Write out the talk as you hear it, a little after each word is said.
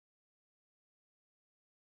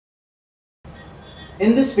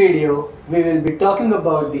In this video, we will be talking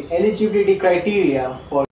about the eligibility criteria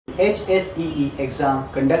for Hsee exam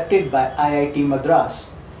conducted by IIT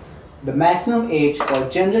Madras. The maximum age for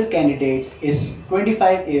general candidates is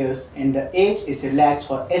 25 years and the age is relaxed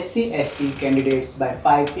for SC/ST candidates by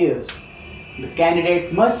 5 years. The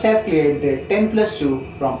candidate must have cleared their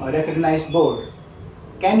 10+2 from a recognized board.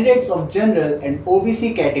 Candidates of general and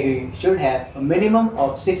OBC category should have a minimum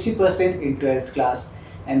of 60% in 12th class,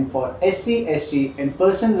 and for SC/ST and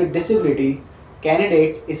person with disability,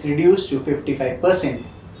 candidate is reduced to 55%.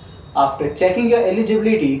 After checking your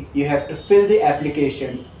eligibility, you have to fill the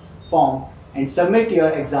application form and submit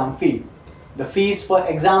your exam fee. The fees for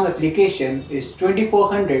exam application is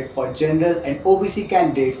 2,400 for general and OBC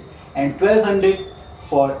candidates and 1,200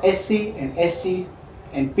 for SC and ST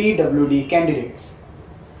and PWD candidates.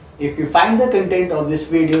 If you find the content of this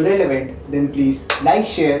video relevant, then please like,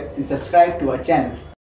 share and subscribe to our channel.